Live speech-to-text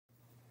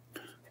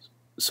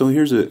So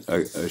here's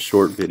a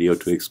short video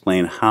to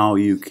explain how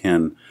you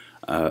can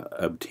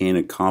obtain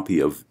a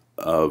copy of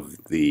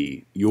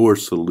your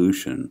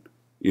solution,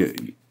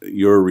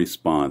 your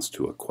response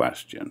to a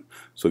question.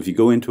 So if you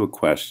go into a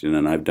question,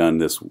 and I've done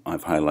this,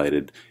 I've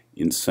highlighted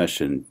in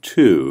session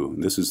 2,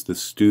 this is the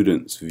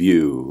student's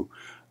view,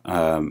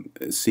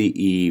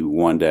 CE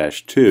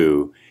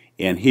 1-2,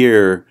 and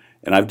here,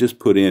 and I've just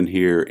put in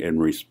here in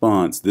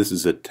response, this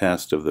is a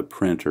test of the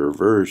printer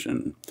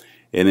version.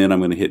 And then I'm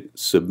going to hit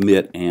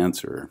submit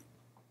answer,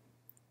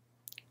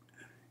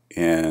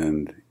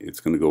 and it's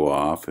going to go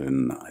off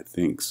and I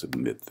think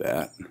submit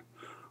that.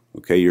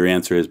 Okay, your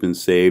answer has been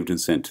saved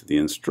and sent to the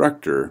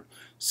instructor.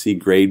 See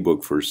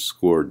gradebook for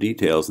score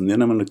details, and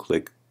then I'm going to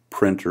click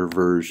printer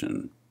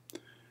version.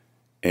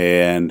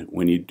 And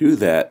when you do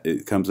that,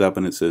 it comes up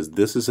and it says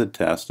this is a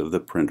test of the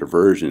printer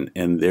version,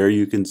 and there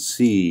you can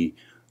see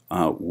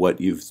what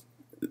you've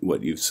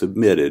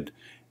submitted,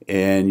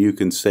 and you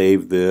can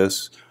save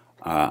this.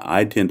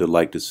 I tend to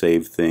like to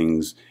save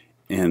things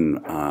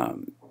in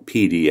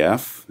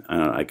PDF.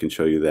 I can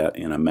show you that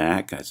in a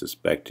Mac. I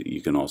suspect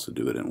you can also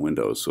do it in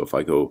Windows. So if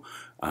I go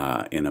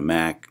in a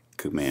Mac,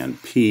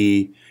 Command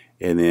P,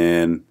 and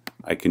then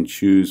I can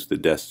choose the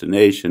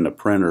destination, a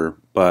printer,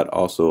 but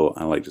also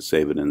I like to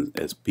save it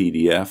as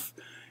PDF,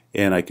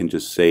 and I can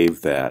just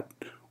save that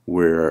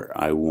where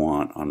I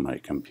want on my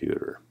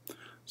computer.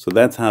 So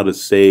that's how to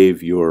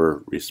save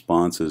your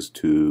responses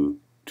to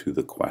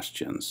the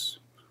questions.